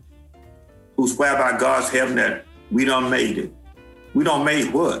American who swear by God's heaven that we done made it. We done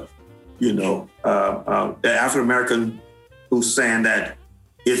made what? The African American who's saying that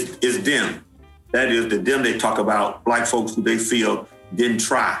it's them. That is the them they talk about, Black folks who they feel didn't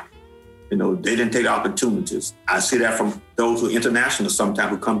try. They didn't take opportunities. I see that from those who are international sometimes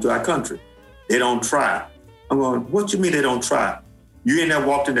who come to our country. They don't try. I'm going, what you mean they don't try? You ain't never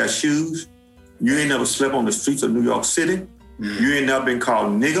walked in their shoes. You ain't never slept on the streets of New York City. You ain't never been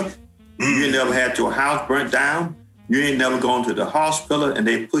called nigger. You ain't never had your house burnt down. You ain't never gone to the hospital and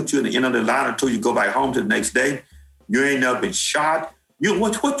they put you in the end of the line until you go back home to the next day. You ain't never been shot.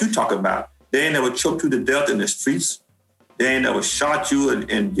 What you talking about? They ain't never choked you to death in the streets. They ain't never shot you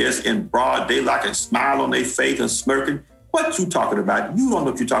and just in broad daylight and smile on their face and smirking. What you talking about? You don't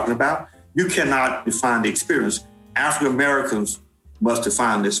know what you're talking about. You cannot define the experience. African Americans must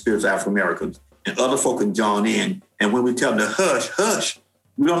define the experience of African Americans, and other folk can join in. And when we tell them to hush, hush,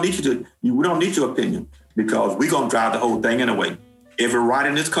 we don't need we don't need your opinion, because we're gonna drive the whole thing anyway. Every right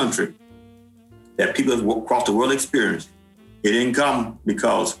in this country that people across the world experience, it didn't come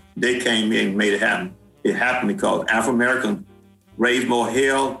because they came in and made it happen. It happened because African Americans raised more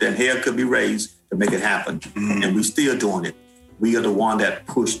hell than hell could be raised to make it happen. Mm-hmm. And we're still doing it. We are the one that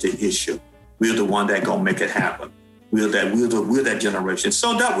pushed the issue. We are the one that gonna make it happen. We're that generation.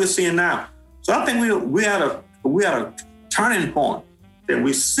 So that we're seeing now. So I think we're at a turning point that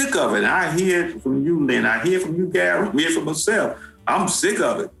we're sick of it. And I hear it from you, Lynn. I hear it from you, Gary. I hear it from myself. I'm sick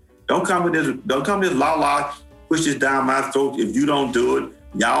of it. Don't come with this la push this down my throat. If you don't do it,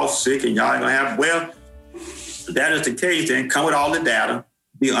 y'all sick and y'all ain't gonna have. Well, if that is the case, then come with all the data.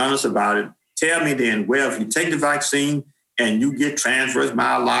 Be honest about it. Tell me then, well, if you take the vaccine and you get transverse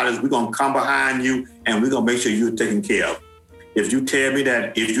myelitis, we're gonna come behind you and we're gonna make sure you're taken care of. If you tell me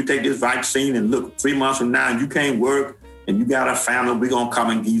that if you take this vaccine and look 3 months from now and you can't work and you got a family, we're gonna come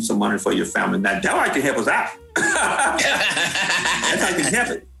and give you some money for your family. Now that right can help us out. That's how you can help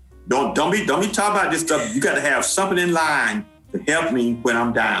it. Don't be talking about this stuff. You got to have something in line to help me when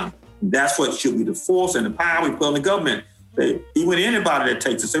I'm down. And that's what should be the force and the power we put on the government. Even anybody that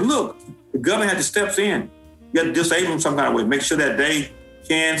takes it, say, look, the government had to step in. You got to disable them some kind of way, make sure that they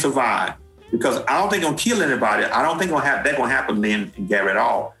can survive. Because I don't think it's going to kill anybody. I don't think that's going to happen, Lynn and Gary, at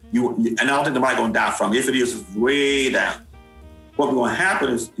all. And I don't think nobody's going to die from it. If it is, it's way down. What's going to happen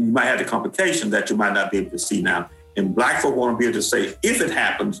is you might have the complications that you might not be able to see now. And Black folk want to be able to say, if it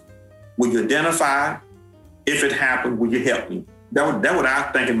happens, will you identify? If it happens, will you help me? That's what I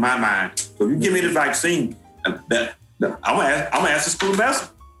think in my mind. So if you give me the vaccine, I'm gonna ask the school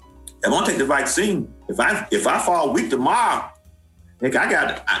ambassador. I want to take the vaccine. If I fall weak tomorrow, heck,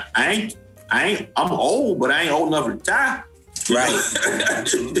 I'm old, but I ain't old enough to retire. Right.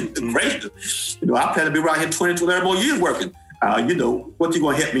 I plan to be around here 20 more years working. What you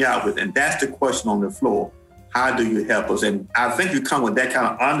gonna help me out with? And that's the question on the floor. How do you help us? And I think you come with that kind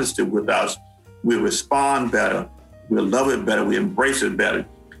of honesty with us. We'll respond better. We'll love it better. We embrace it better.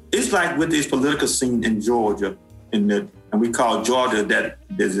 It's like with this political scene in Georgia, and we call Georgia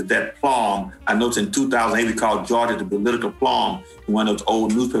that plum. I know it's in 2008 we called Georgia the political plum in one of those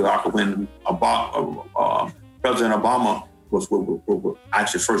old newspaper articles when President Obama was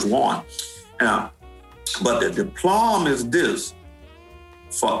actually first won. But the plum is this.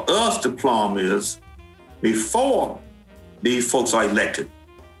 For us, the plum is before these folks are elected,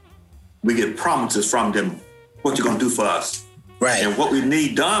 we get promises from them, what you're gonna do for us. Right. And what we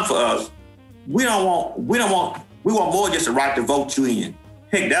need done for us, we want more just the right to vote you in.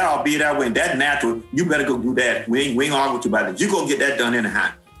 Heck, that'll be that way. That's natural. You better go do that. We ain't argue with you about it. You're gonna get that done anyhow.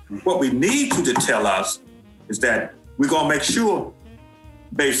 What we need you to tell us is that we're gonna make sure,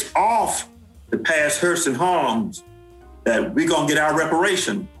 based off the past hurts and harms, that we're gonna get our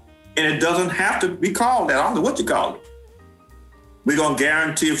reparation. And it doesn't have to be called that. I don't know what you call it. We're gonna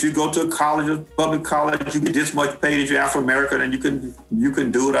guarantee if you go to a college, a public college, you get this much paid if you're African American, and you can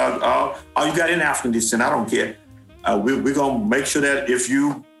do it. Or you got in African descent. I don't care. We're gonna make sure that if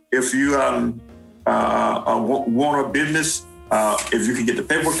you want a business, if you can get the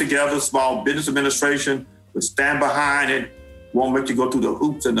paperwork together, Small Business Administration will stand behind it. Won't make you go through the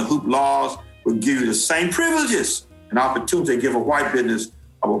hoops and the hoop laws. Will give you the same privileges and opportunities they give a white business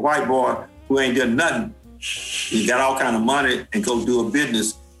of a white boy who ain't done nothing. He got all kind of money and go do a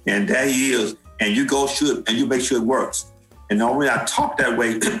business, and there he is. And you go shoot and you make sure it works. And normally I talk that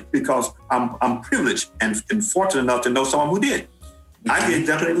way because I'm privileged and fortunate enough to know someone who did. I did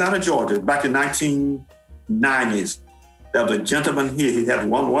that in Atlanta, Georgia, back in 1990s. There was a gentleman here. He had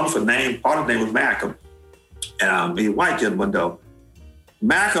one wonderful name. Part of the name was Malcolm. And he's a white gentleman, though.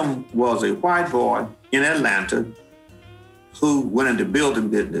 Malcolm was a white boy in Atlanta who went into building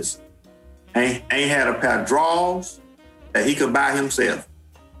business. Ain't had a pair of drawers that he could buy himself.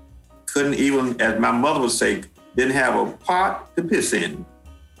 Couldn't even, as my mother would say, didn't have a pot to piss in,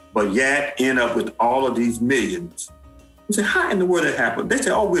 but yet end up with all of these millions. We said, how in the world that happened? They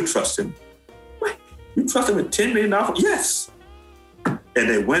said, we'll trust him. What? You trust him with $10 million? Yes. And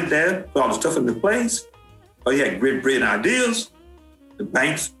they went there, put all the stuff into place. He had great brilliant ideas. The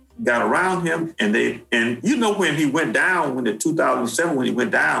banks got around him, and you know when he went down, when in 2007, when he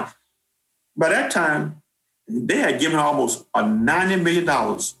went down, by that time, they had given almost $90 million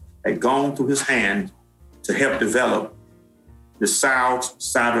had gone through his hand to help develop the south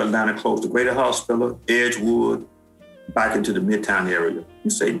side of Atlanta, close to Greater Hospital, Edgewood, back into the Midtown area.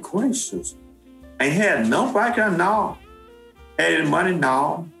 You say, gracious. Ain't had no background, no. Had any money,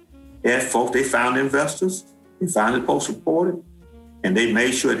 no. Had folks, they found investors. They found the post reported, and they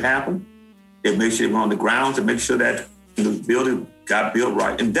made sure it happened. They made sure they were on the grounds to make sure that the building got built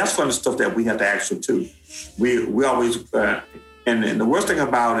right. And that's one of the stuff that we have to ask for too. We always, and the worst thing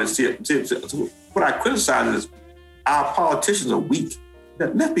about it is, what I criticize is our politicians are weak.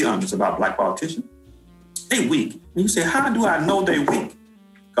 Let's be honest about Black politicians. They weak. And you say, how do I know they weak?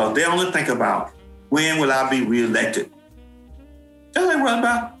 Because they only think about, when will I be reelected? That's what they worry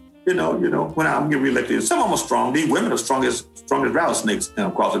about. You know, when I'm getting reelected. Some of them are strong. These women are strong as rattlesnakes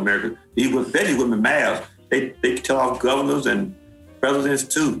across America. These women mad. They tell off governors and presidents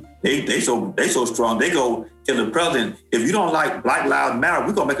too. They so strong. They go tell the president, if you don't like Black Lives Matter,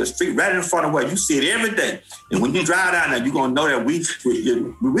 we're gonna make a street right in front of where you see it every day. And when you drive down there, you're gonna know that we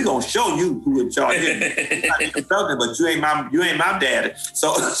gonna show you who in charge is. The president, but you ain't my daddy.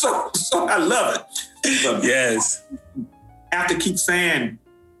 So I love it. But yes. Have to keep saying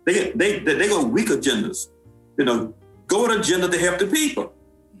they go weak agendas. You know, go with an agenda to help the people.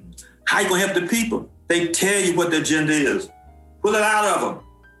 How you gonna help the people? They tell you what the agenda is. Pull it out of them.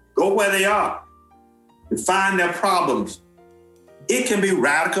 Go where they are. Define their problems. It can be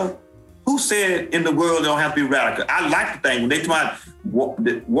radical. Who said in the world they don't have to be radical? I like the thing when they talk about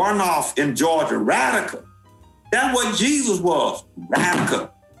Warnoff in Georgia, radical. That's what Jesus was,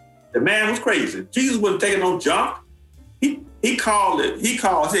 radical. The man was crazy. Jesus wasn't taking no junk. He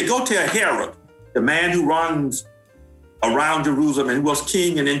said, go tell Herod, the man who runs around Jerusalem and who was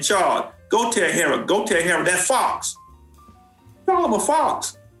king and in charge. Go tell Herod that fox. Call him a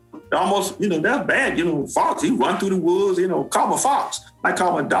fox. Almost, that's bad. Fox, he run through the woods, call him a fox. I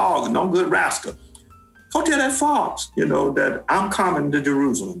call him a dog, no good rascal. Go tell that fox, that I'm coming to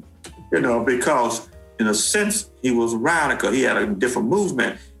Jerusalem, because in a sense, he was radical. He had a different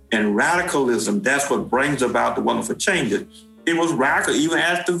movement. And radicalism, that's what brings about the wonderful changes. It was radical even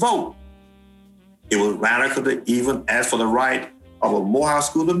ask to vote. It was radical to even ask for the right of a Morehouse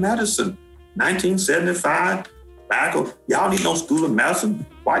School of Medicine. 1975, radical. Y'all need no school of medicine.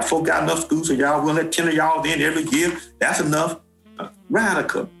 White folk got enough schools, so y'all will let 10 of y'all in every year. That's enough.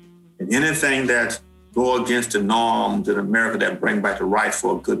 Radical. And anything that go against the norms in America that bring back the right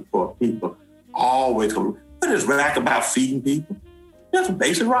for a good poor people, always come. What is radical about feeding people? That's a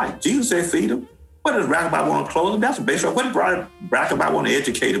basic right. Jesus said feed them. What is radical about wanting to clothe them? That's a basic right. What is radical about wanting to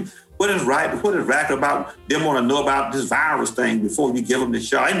educate them? What is radical about them want to know about this virus thing before you give them the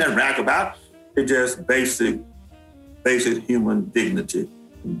shot? Ain't nothing radical about it. It's just basic human dignity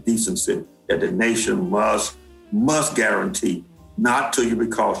and decency that the nation must guarantee. Not to you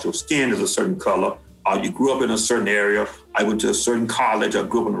because your skin is a certain color, or you grew up in a certain area, I went to a certain college, I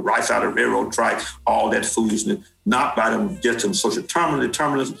grew up on the right side of the railroad track, all that foolishness, not by them just some social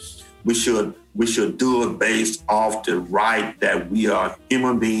determinants. We should do it based off the right that we are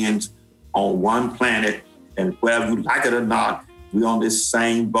human beings on one planet, and whether you like it or not, we're on this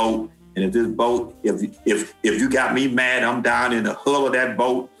same boat. And if this boat, if you got me mad, I'm down in the hull of that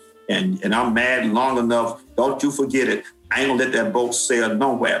boat, and I'm mad long enough, don't you forget it. I ain't gonna let that boat sail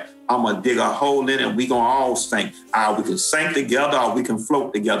nowhere. I'm gonna dig a hole in it and we gonna all sink. We can sink together or we can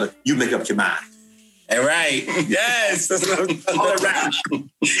float together. You make up your mind. All right. Yes. All right.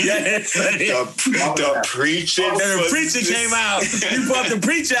 Yes. The preaching. The preacher came out. You brought the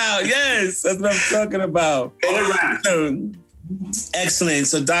preacher out. Yes. That's what I'm talking about. All right. Excellent.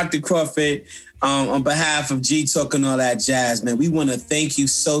 So Dr. Crawford, on behalf of G Talk and all that jazz, man, we want to thank you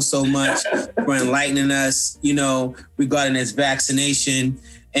so much for enlightening us, regarding this vaccination.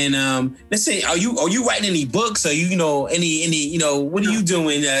 And let's say, are you writing any books? Are you, any what are you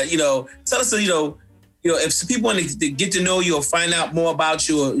doing? Tell us, if some people want to get to know you or find out more about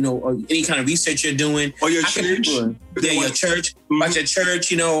you, or any kind of research you're doing, or your church, your church, about your church,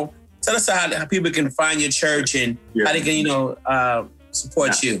 tell us how people can find your church and how they can,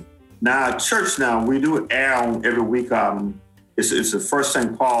 support you. Now, church we do air on every week. It's the First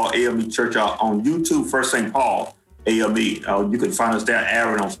St. Paul AME Church on YouTube, First St. Paul AME. You can find us there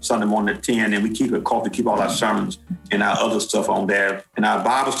airing on Sunday morning at 10, and we keep it called to keep all our sermons and our other stuff on there. And our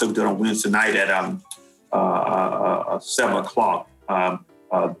Bible stuff done on Wednesday night at 7 o'clock on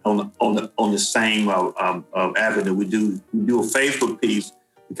the same avenue. We do a Facebook piece.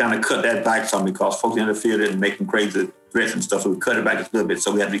 We kind of cut that back some because folks interfered and making crazy threats and stuff. So we cut it back a little bit.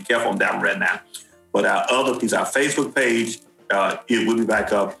 So we have to be careful on that one right now. But our other piece, our Facebook page, it will be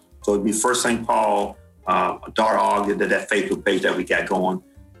back up. So it'll be First St. Paul, .org, that Facebook page that we got going.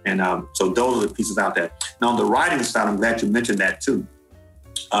 And so those are the pieces out there. Now, on the writing side, I'm glad you mentioned that too.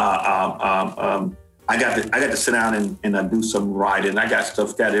 I got to sit down and do some writing. I got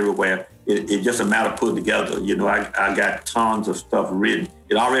stuff got everywhere. It's just a matter of putting it together. You know, I got tons of stuff written.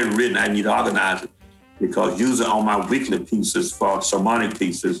 It's already written. I need to organize it because usually on my weekly pieces, for sermonic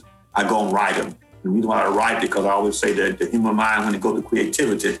pieces, I go and write them. The reason why I write because I always say that the human mind, when it goes to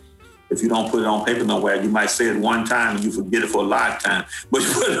creativity, if you don't put it on paper nowhere, you might say it one time and you forget it for a lifetime. But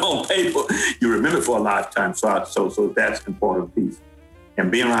you put it on paper, you remember it for a lifetime. So that's an important piece.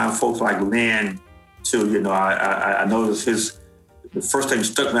 And being around folks like Lynn, too, you know, I noticed the first thing that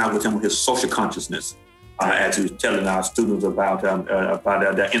struck me out with him was his social consciousness, as he was telling our students about their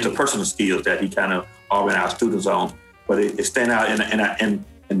interpersonal skills that he kind of oriented our students on. But it stand out, and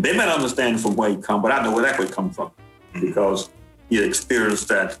they might understand from where he come, but I know where that would come from because he experienced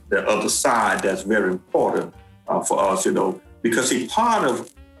that the other side that's very important for us, you know, because part of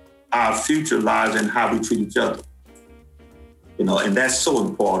our future lies in how we treat each other, you know, and that's so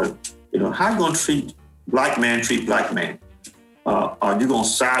important. You know, how you going to treat black man? Are you going to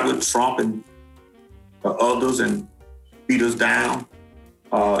side with Trump and others and beat us down?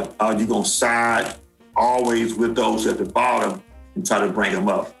 Are you going to side always with those at the bottom and try to bring them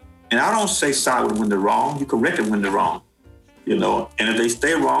up? And I don't say side with them when they're wrong. You correct them when they're wrong, you know. And if they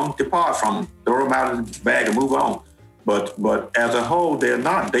stay wrong, depart from them. Throw them out of the bag and move on. But as a whole, they're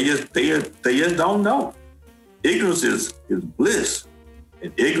not. They just don't know. Ignorance is bliss.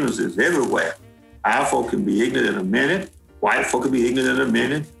 And ignorance is everywhere. Our folk can be ignorant in a minute. White folk can be ignorant in a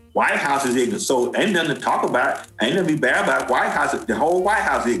minute. White House is ignorant. So ain't nothing to talk about. Ain't nothing to be bad about. White House, the whole White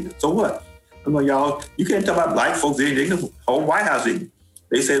House is ignorant. So what? I'm like, y'all, you can't talk about black folks being ignorant. The whole White House is ignorant.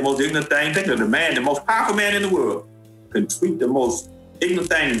 They say the most ignorant thing. Think of the most powerful man in the world, can tweet the most ignorant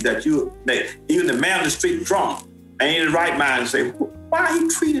things that even the man on the street drunk ain't in the right mind and say, why he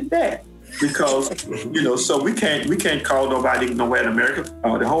treated that? Because, you know, so we can't call nobody nowhere in America.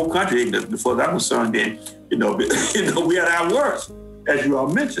 The whole country ignorant, as far as I'm concerned, then, you know, we at our worst, as you all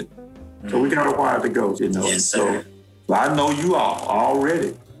mentioned. So we got a while to go, you know. Yes, sir. So I know you all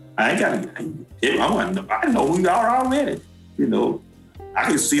already. I know who you are already. You know, I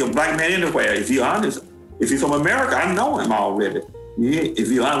can see a black man anywhere. If you're honest, if he's from America, I know him already. Yeah, if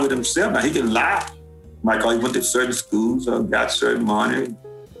he's honest with himself, now he can lie. Like, he went to certain schools or got certain money.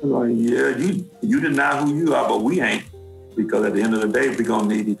 Like, yeah, you deny who you are, but we ain't. Because at the end of the day, we're going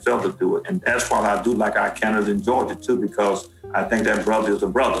to need each other to do it. And that's why I do like our Canada and Georgia, too, because I think that brother is a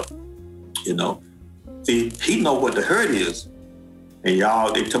brother, you know. See, he know what the hurt is. And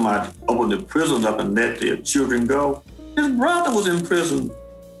y'all, they talking about open the prisons up and let their children go. His brother was in prison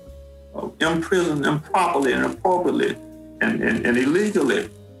improperly and inappropriately and illegally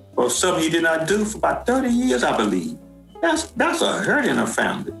for something he did not do for about 30 years, I believe. That's a hurt in a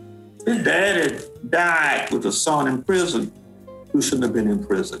family. His daddy died with a son in prison who shouldn't have been in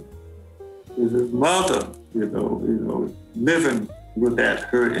prison. His mother, you know, living with that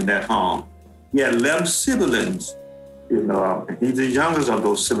hurt and that harm. He had 11 siblings, you know. He's the youngest of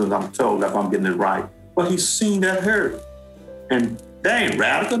those siblings, I'm told, if I'm getting it right. But he's seen that hurt. And they ain't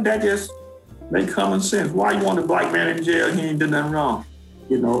radical, that just make common sense. Why you want a black man in jail? He ain't done nothing wrong.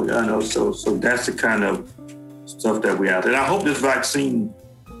 You know, so that's the kind of stuff that we have. And I hope this vaccine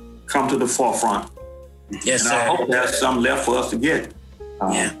come to the forefront. Yes, and sir. I hope there's some left for us to get.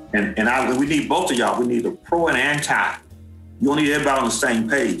 We need both of y'all. We need a pro and anti. You don't need everybody on the same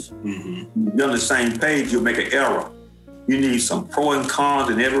page. Mm-hmm. If you're on the same page, you'll make an error. You need some pro and cons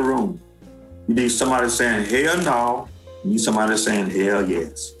in every room. You need somebody saying, hell no. You need somebody saying, hell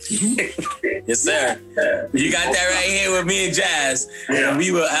yes. Yes, sir. You got that right here with me and Jazz. Yeah. And we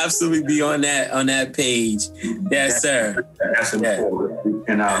will absolutely be on that page. Yes, sir. That's important.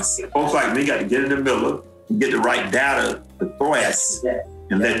 And folks like me got to get in the middle and get the right data to throw at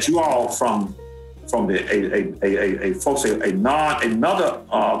and let you all from another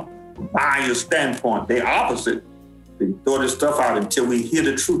biased standpoint, the opposite, they throw this stuff out until we hear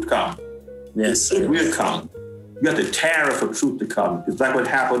the truth come. Yes, sir. It will come. You have to tarry for truth to come. It's like what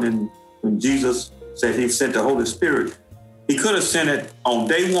happened when Jesus said he sent the Holy Spirit. He could have sent it on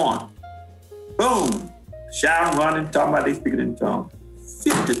day one. Boom. Shouting, running, talking about they speaking in tongues.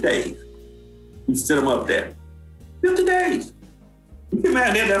 50 days. He set them up there. 50 days. You can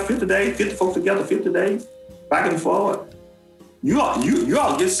imagine that 50 days, 50 folks together, 50 days, back and forth. You all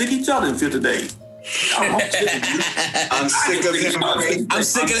get sick of each other in 50 days. I'm sick of him. I'm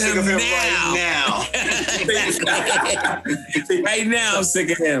sick of him now. Right now, I'm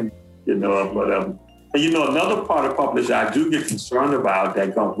sick of him. You know, but another part of population I do get concerned about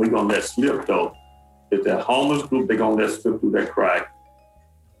that we're gonna let slip though is that homeless group they're gonna let slip through that crack.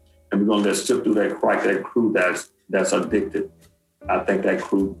 gonna let slip through that crack, that crew that's addicted. I think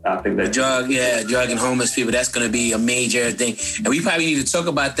that drug and homeless people, that's going to be a major thing. And we probably need to talk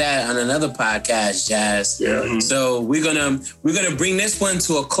about that on another podcast, Jazz. Yeah. Mm-hmm. So we're gonna bring this one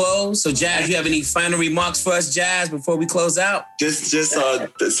to a close. So Jazz, you have any final remarks for us, Jazz, before we close out? Just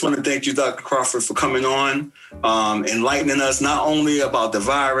want to thank you, Dr. Crawford, for coming on, enlightening us not only about the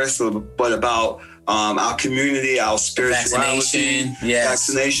virus, but about our community, our spirituality,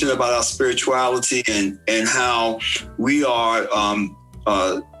 vaccination, about our spirituality, and how we are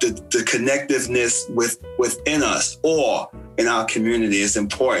the connectiveness within us or in our community is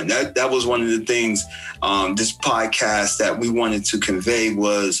important. That was one of the things this podcast that we wanted to convey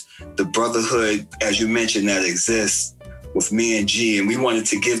was the brotherhood, as you mentioned, that exists with me and G, and we wanted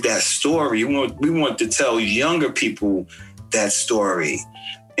to give that story. We want to tell younger people that story.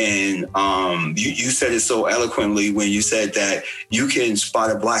 And you said it so eloquently when you said that you can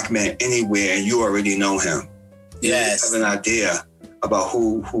spot a Black man anywhere and you already know him. Yes. You have an idea about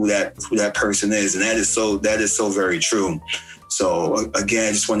who that person is, and that is so very true. So again,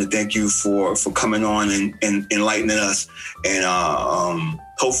 I just want to thank you for coming on and enlightening us. And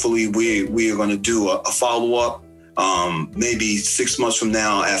hopefully we are going to do a follow up. Maybe 6 months from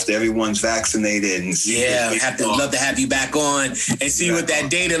now, after everyone's vaccinated, and love to have you back on and see what that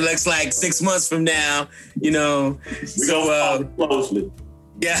data looks like 6 months from now. Closely.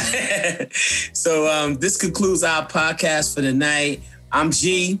 Yeah. So this concludes our podcast for the night. I'm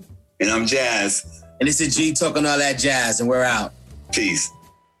G, and I'm Jazz, and this is G talking all that jazz, and we're out. Peace.